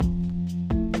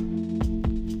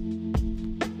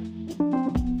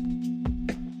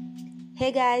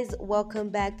Hey guys,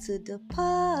 welcome back to the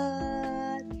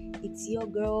pod. It's your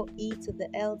girl E to the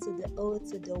L to the O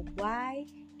to the Y,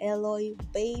 Eloy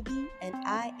baby, and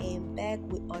I am back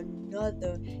with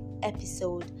another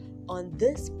episode on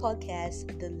this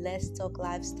podcast, the Let's Talk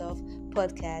Live Stuff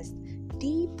podcast,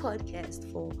 the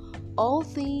podcast for all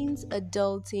things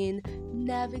adulting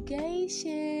navigation.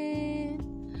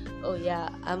 Oh yeah,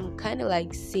 I'm kind of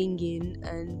like singing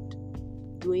and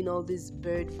doing all this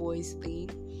bird voice thing.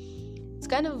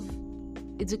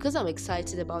 It's because I'm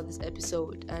excited about this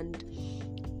episode, and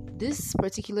this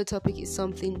particular topic is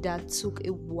something that took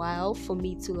a while for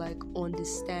me to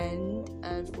understand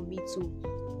and for me to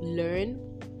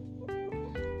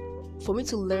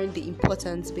learn the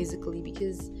importance, basically,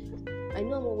 because I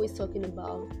know I'm always talking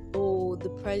about the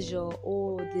pressure,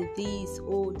 the this,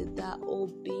 the that,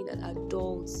 being an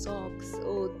adult sucks,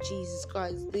 Jesus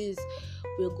Christ, this,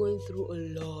 we're going through a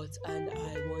lot and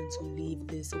I want to leave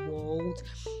this world.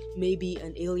 Maybe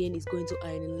an alien is going to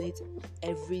annihilate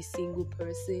every single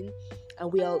person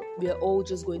and we are all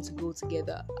just going to go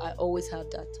together. I always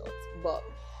have that thought. But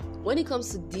when it comes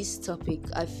to this topic,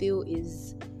 I feel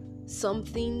is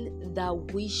something that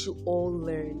we should all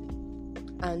learn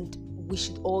and we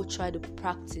should all try to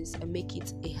practice and make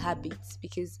it a habit,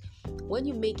 because when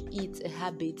you make it a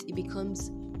habit, it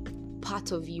becomes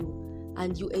part of you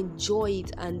and you enjoy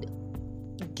it and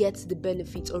get the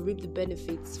benefits or reap the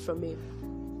benefits from it.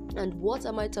 And what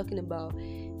am I talking about?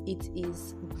 It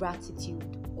is gratitude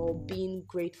or being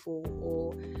grateful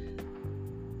or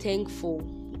thankful,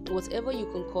 whatever you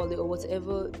can call it, or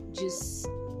whatever just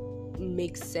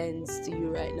makes sense to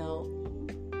you right now.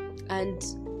 And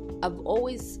I've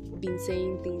always been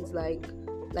saying things like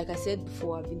I said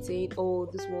before, I've been saying, this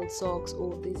world sucks,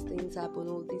 these things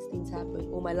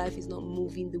happen, my life is not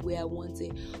moving the way I want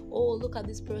it. Look at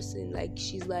this person,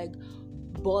 she's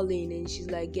balling and she's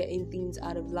getting things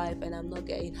out of life and I'm not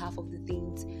getting half of the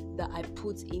things that I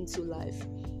put into life.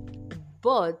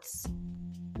 But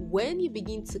when you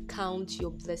begin to count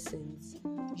your blessings,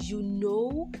 you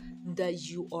know that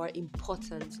you are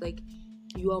important,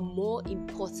 you are more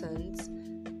important,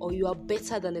 or you are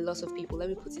better than a lot of people. Let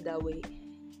me put it that way.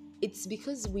 It's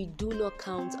because we do not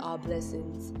count our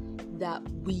blessings that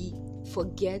we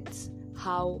forget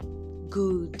how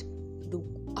good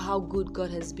God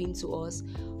has been to us,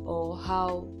 or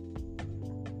how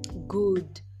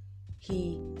good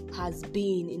He has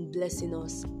been in blessing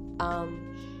us.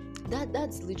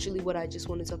 That's literally what I just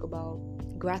want to talk about.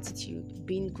 Gratitude,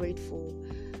 being grateful,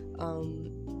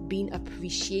 being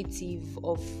appreciative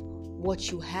of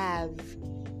what you have.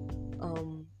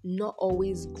 Not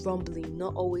always grumbling,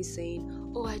 not always saying,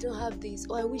 I don't have this,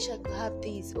 I wish I could have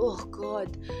this,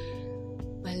 God,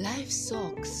 my life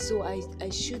sucks, so I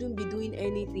shouldn't be doing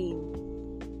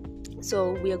anything.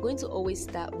 So we are going to always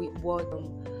start with what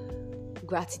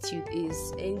gratitude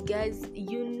is. And guys,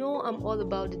 I'm all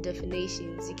about the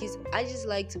definitions, because I just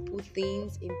like to put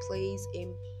things in place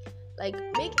and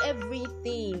make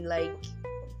everything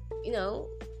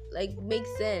make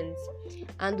sense.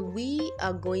 And we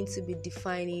are going to be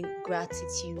defining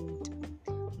gratitude.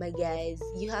 My guys,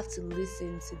 you have to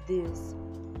listen to this.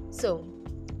 So,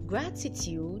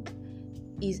 gratitude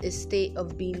is a state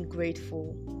of being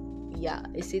grateful. Yeah,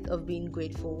 a state of being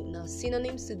grateful. Now,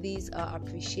 synonyms to these are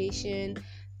appreciation,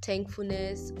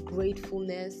 thankfulness,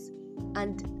 gratefulness,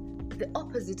 and the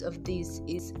opposite of this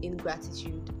is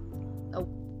ingratitude.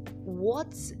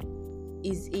 What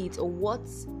is it, or what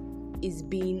is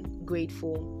being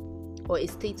grateful, or a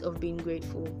state of being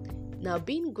grateful? Now,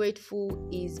 being grateful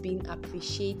is being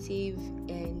appreciative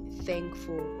and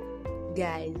thankful.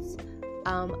 Guys,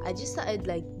 I just started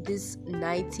this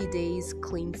 90 days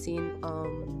cleansing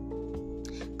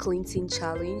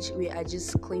challenge, where I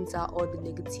just cleanse out all the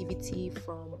negativity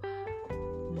from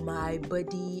my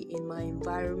body and my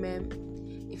environment.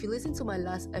 If you listen to my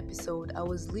last episode, I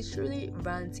was literally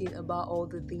ranting about all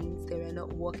the things that are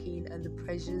not working and the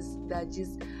pressures that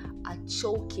just are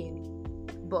choking.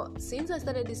 But since I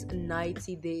started this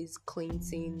 90 days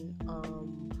cleansing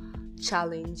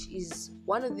challenge, is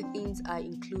one of the things I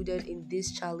included in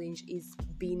this challenge is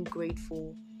being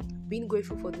grateful. Being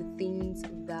grateful for the things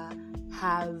that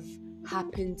have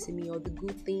happened to me, or the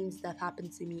good things that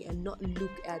happened to me, and not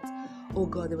look at,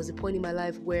 God, there was a point in my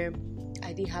life where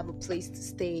I didn't have a place to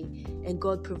stay and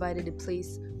God provided a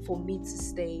place for me to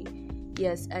stay.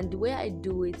 Yes, and the way I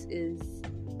do it is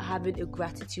having a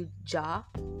gratitude jar.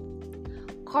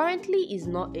 Currently is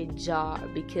not a jar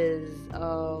because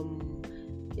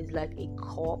it's like a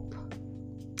cup.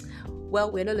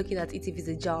 Well, we're not looking at it if it's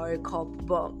a jar or a cup,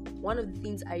 but one of the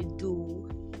things I do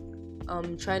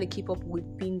trying to keep up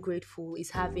with being grateful is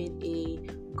having a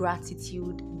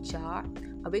gratitude jar.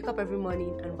 I wake up every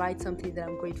morning and write something that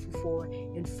I'm grateful for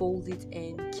and fold it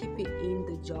and keep it in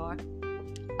the jar.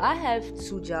 I have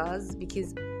 2 jars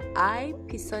because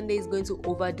Peace Sunday is going to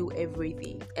overdo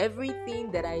everything.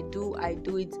 Everything that I do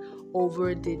it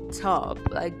over the top.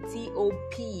 Like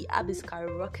TOP. I'll be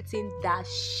skyrocketing that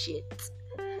shit.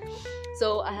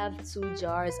 So I have 2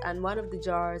 jars, and one of the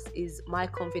jars is my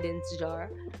confidence jar,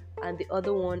 and the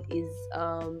other one is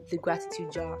the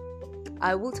gratitude jar.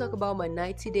 I will talk about my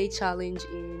 90-day challenge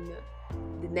in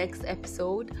the next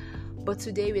episode, but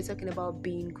today we're talking about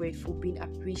being grateful, being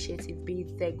appreciative,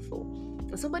 being thankful.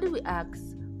 And somebody will ask,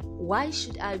 why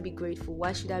should I be grateful?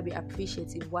 Why should I be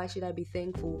appreciative? Why should I be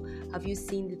thankful? Have you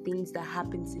seen the things that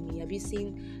happen to me? Have you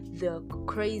seen the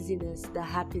craziness that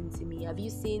happened to me? Have you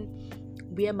seen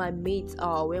where my mates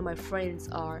are, where my friends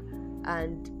are,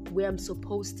 and where I'm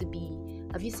supposed to be?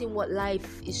 Have you seen what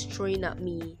life is throwing at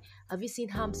me? Have you seen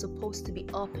how I'm supposed to be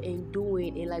up and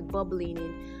doing and like bubbling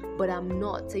in, but I'm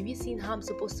not? Have you seen how I'm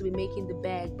supposed to be making the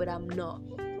bag, but I'm not?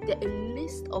 There are a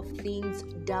list of things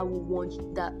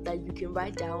that you can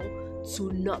write down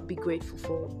to not be grateful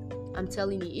for. I'm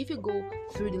telling you, if you go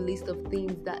through the list of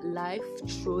things that life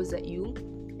throws at you,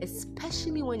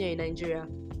 especially when you're in Nigeria,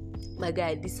 my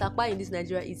guy, the sapa in this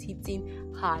Nigeria is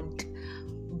hitting hard.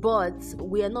 But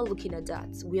we are not looking at that.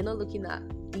 We are not looking at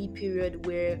the period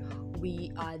where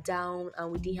we are down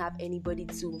and we didn't have anybody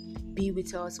to be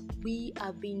with us. We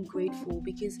are being grateful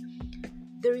because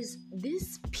there is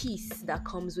this peace that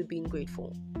comes with being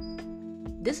grateful.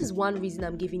 This is one reason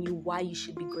I'm giving you why you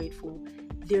should be grateful.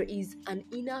 There is an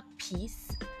inner peace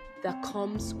that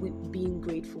comes with being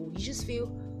grateful. You just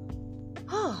feel,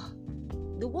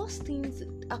 the worst things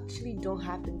actually don't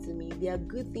happen to me. There are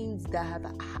good things that have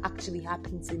actually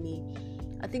happened to me.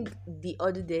 I think the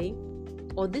other day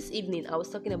or this evening, I was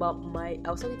talking to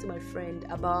my friend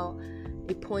about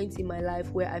a point in my life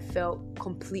where I felt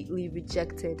completely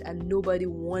rejected and nobody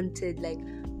wanted like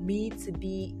me to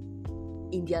be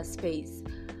in their space.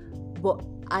 But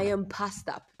I am past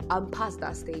that. I'm past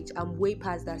that stage. I'm way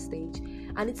past that stage.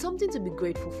 And it's something to be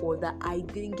grateful for that I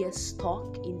didn't get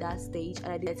stuck in that stage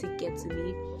and I didn't let it get to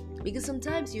me. Because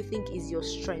sometimes you think it's your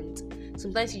strength.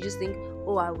 Sometimes you just think,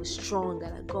 oh, I was strong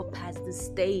and I got past the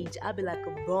stage. I'll be like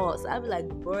a boss. I'll be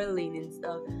like whirling and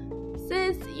stuff.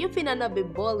 Sis, you finna not be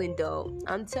balling though.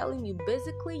 I'm telling you,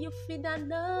 basically you finna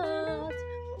not.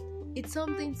 It's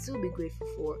something to be grateful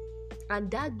for.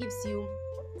 And that gives you,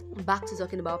 back to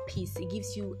talking about peace, it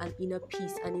gives you an inner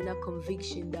peace, an inner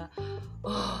conviction that,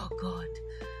 oh God,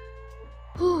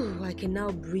 I can now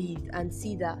breathe and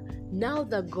see that now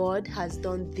that God has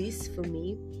done this for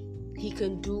me, He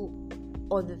can do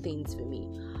other things for me.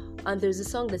 And there's a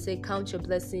song that says, count your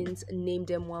blessings, name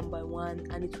them one by one,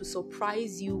 and it will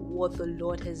surprise you what the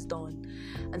Lord has done.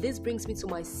 And this brings me to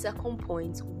my second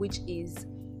point, which is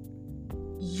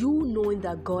you knowing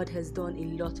that God has done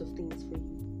a lot of things for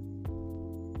you.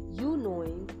 You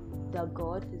knowing that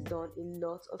God has done a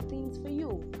lot of things for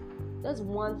you. That's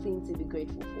one thing to be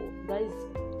grateful for. That is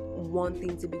one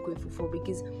thing to be grateful for,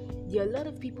 because there are a lot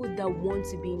of people that want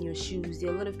to be in your shoes. There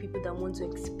are a lot of people that want to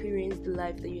experience the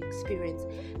life that you experience.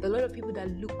 There are a lot of people that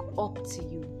look up to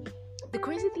you. The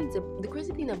crazy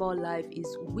thing about life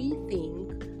is we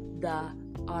think that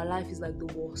our life is like the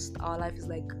worst. Our life is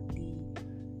like the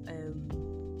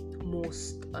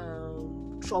most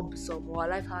troublesome. Our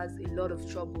life has a lot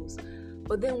of troubles.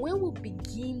 But then when we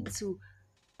begin to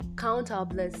count our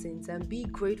blessings and be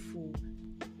grateful,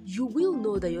 you will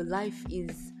know that your life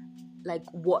is like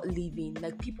what living.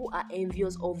 Like people are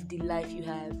envious of the life you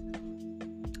have.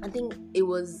 I think it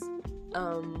was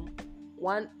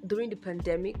during the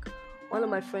pandemic, one of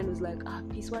my friends was like,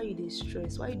 Peace, why you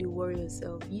stress? Why you worry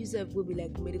yourself? You will be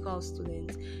like medical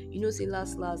students. Say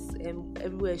last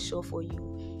everywhere is sure for you.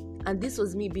 And this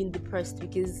was me being depressed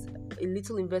because a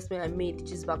little investment I made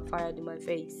just backfired in my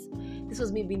face. This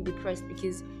was me being depressed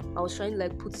because I was trying to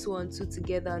like put 2 and 2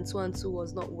 together and 2 and 2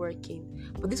 was not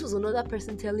working. But this was another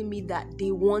person telling me that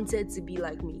they wanted to be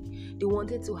like me. They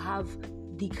wanted to have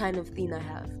the kind of thing I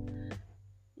have.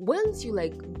 Once you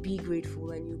like be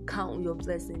grateful and you count your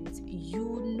blessings,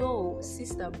 you know,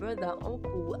 sister, brother,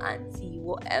 uncle, auntie,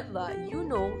 whatever, you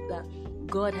know that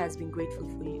God has been grateful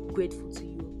to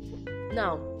you.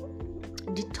 Now,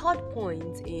 the third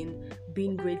point in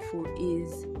being grateful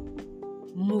is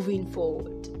moving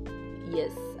forward.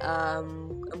 Yes,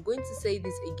 I'm going to say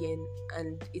this again,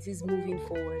 and it is moving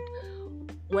forward.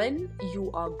 When you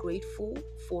are grateful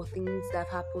for things that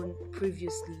happened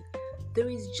previously, there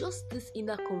is just this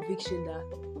inner conviction that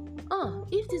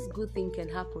if this good thing can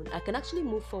happen, I can actually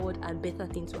move forward and better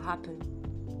things will happen.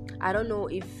 I don't know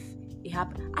if it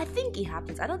happens. I think it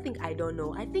happens. I don't think I don't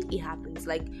know. I think it happens.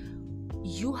 Like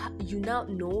you now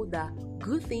know that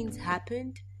good things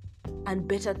happened and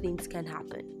better things can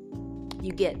happen.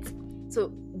 You get. So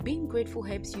being grateful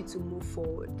helps you to move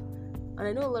forward. And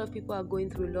I know a lot of people are going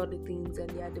through a lot of things and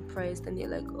they are depressed and they're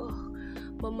like, oh,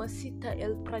 Mamacita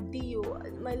El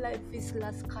Pradillo, my life is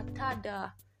las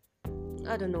catada.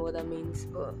 I don't know what that means,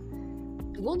 but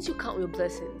once you count your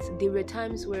blessings, there were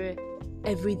times where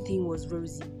everything was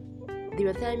rosy. There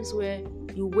were times where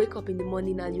you wake up in the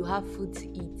morning and you have food to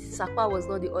eat. Sakwa was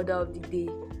not the order of the day.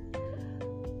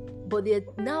 But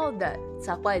now that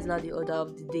Sakwa is not the order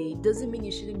of the day, it doesn't mean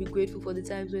you shouldn't be grateful for the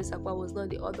times when Sakwa was not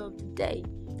the order of the day.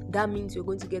 That means you're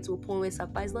going to get to a point where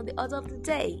Sakwa is not the order of the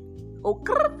day.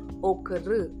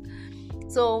 Okay.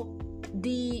 So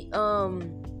the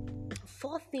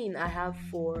fourth thing I have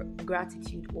for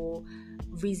gratitude, or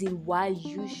reason why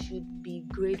you should be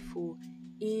grateful,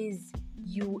 is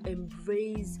you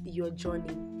embrace your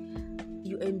journey.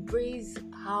 You embrace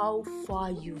how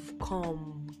far you've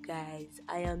come, guys.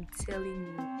 I am telling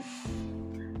you.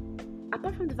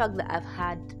 Apart from the fact that I've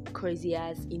had crazy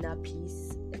ass inner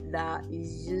peace that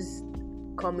is just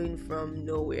coming from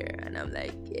nowhere, and I'm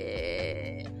like,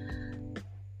 yeah.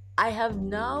 I have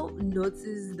now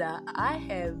noticed that I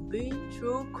have been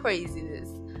through craziness,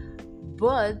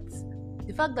 but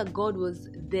the fact that God was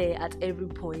there at every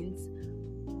point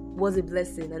was a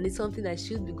blessing, and it's something I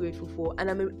should be grateful for. And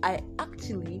I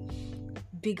actually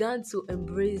began to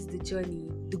embrace the journey,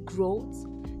 the growth.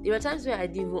 There were times where I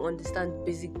didn't even understand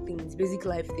basic things, basic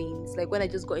life things. Like when I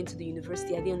just got into the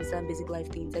university, I didn't understand basic life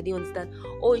things. I didn't understand,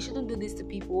 oh, you shouldn't do this to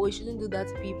people, oh, you shouldn't do that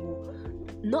to people.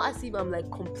 Not as if I'm like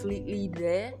completely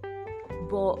there,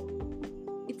 but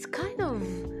it's kind of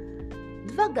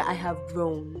the fact that I have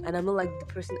grown and I'm not like the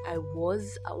person I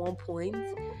was at one point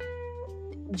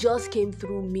just came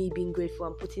through me being grateful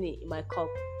and putting it in my cup.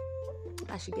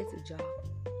 I should get a jar.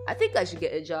 I think I should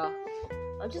get a jar.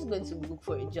 I'm just going to look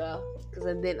for a jar, because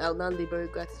then I'll now label a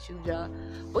gratitude jar.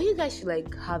 But you guys should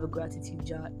like have a gratitude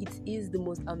jar. It is the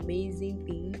most amazing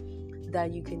thing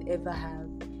that you can ever have.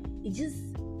 It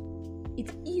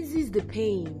eases the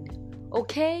pain.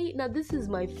 Okay? Now this is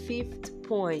my fifth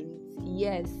point.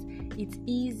 Yes, it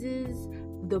eases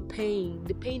the pain.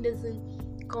 The pain doesn't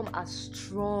come as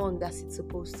strong as it's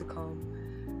supposed to come.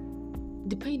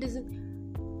 The pain doesn't...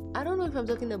 I don't know if I'm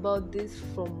talking about this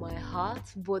from my heart,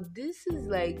 but this is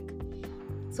like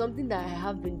something that I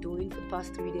have been doing for the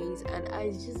past 3 days, and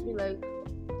I just been like,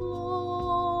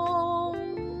 oh,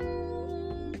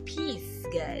 peace,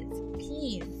 guys,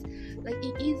 peace. Like,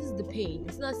 it eases the pain.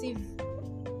 It's not as if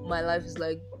my life is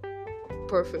like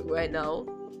perfect right now,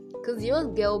 because your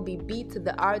girl be B to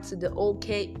the R to the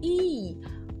O-K-E,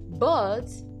 but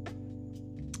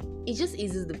it just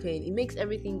eases the pain. It makes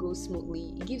everything go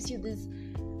smoothly. It gives you this,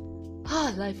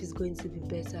 life is going to be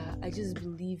better. I just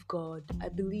believe God. I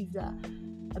believe that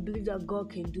God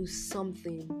can do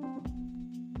something.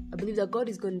 I believe that God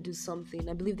is going to do something.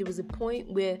 I believe there was a point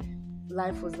where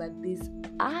life was like this.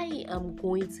 I am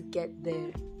going to get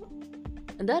there.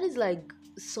 And that is like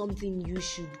something you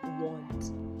should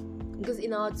want. Because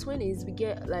in our 20s, we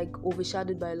get like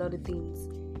overshadowed by a lot of things.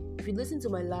 If you listen to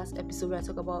my last episode where I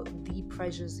talk about the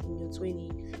pressures in your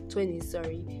 20s,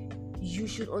 you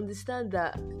should understand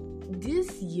that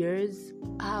these years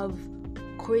have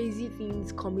crazy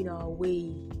things coming our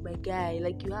way, my guy.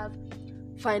 Like, you have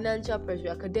financial pressure,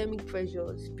 academic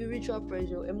pressure, spiritual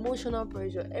pressure, emotional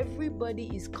pressure. Everybody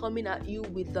is coming at you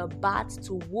with the bat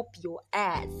to whoop your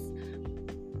ass.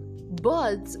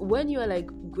 But when you're like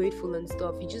grateful and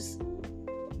stuff, you just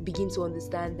begin to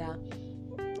understand that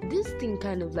this thing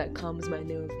kind of like calms my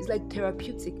nerves. It's like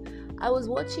therapeutic. I was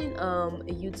watching a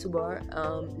YouTuber,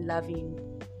 Lavin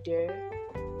Dare,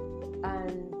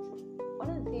 and one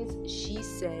of the things she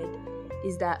said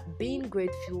is that being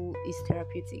grateful is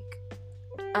therapeutic.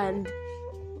 And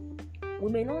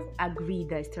we may not agree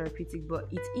that it's therapeutic, but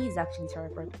it is actually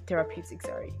therapeutic.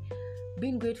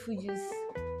 Being grateful just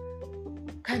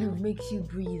kind of makes you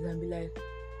breathe and be like,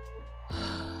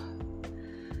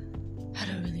 I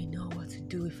don't really know what to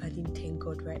do if I didn't thank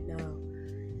God right now.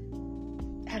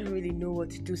 I don't really know what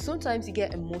to do. Sometimes you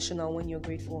get emotional when you're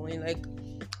grateful and you're like,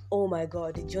 oh my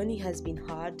God, the journey has been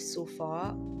hard so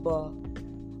far, but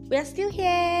we are still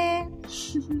here.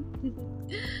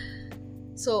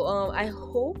 So I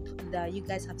hope that you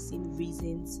guys have seen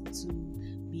reasons to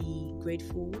be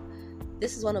grateful.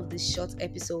 This is one of the short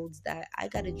episodes that I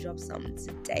gotta drop some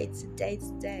today.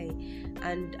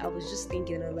 And I was just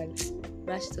thinking, I was like,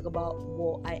 I should talk about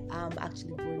what I am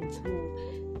actually going through.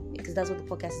 because that's what the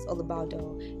podcast is all about,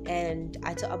 though. And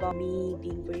I talk about me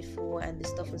being grateful and the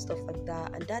stuff and stuff like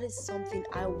that, and that is something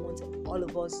I want all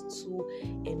of us to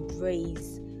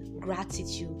embrace.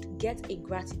 Gratitude. Get a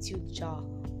gratitude jar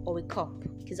or a cup,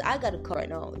 because I got a cup right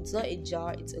now. It's not a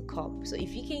jar, it's a cup. So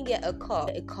if you can get a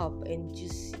cup and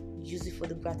just use it for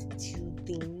the gratitude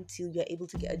thing till you're able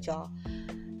to get a jar.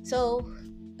 So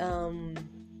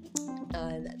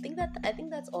I think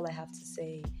that's all I have to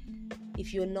say.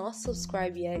 If you're not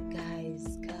subscribed yet,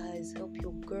 guys, help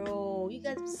your girl. You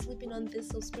guys be sleeping on this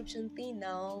subscription thing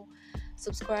now.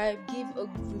 Subscribe, give a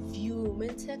review,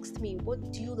 man, text me.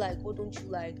 What do you like? What don't you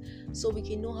like? So we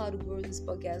can know how to grow this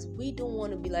podcast. We don't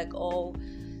want to be like all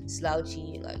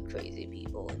slouchy, like crazy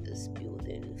people in this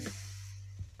building.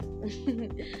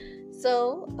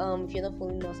 So, if you're not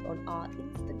following us on our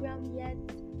Instagram yet,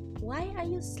 why are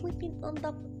you sleeping on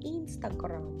the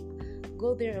Instagram?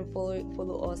 Go there and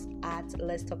follow us at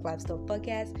Let's Talk Live Stuff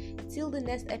Podcast. Till the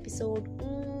next episode.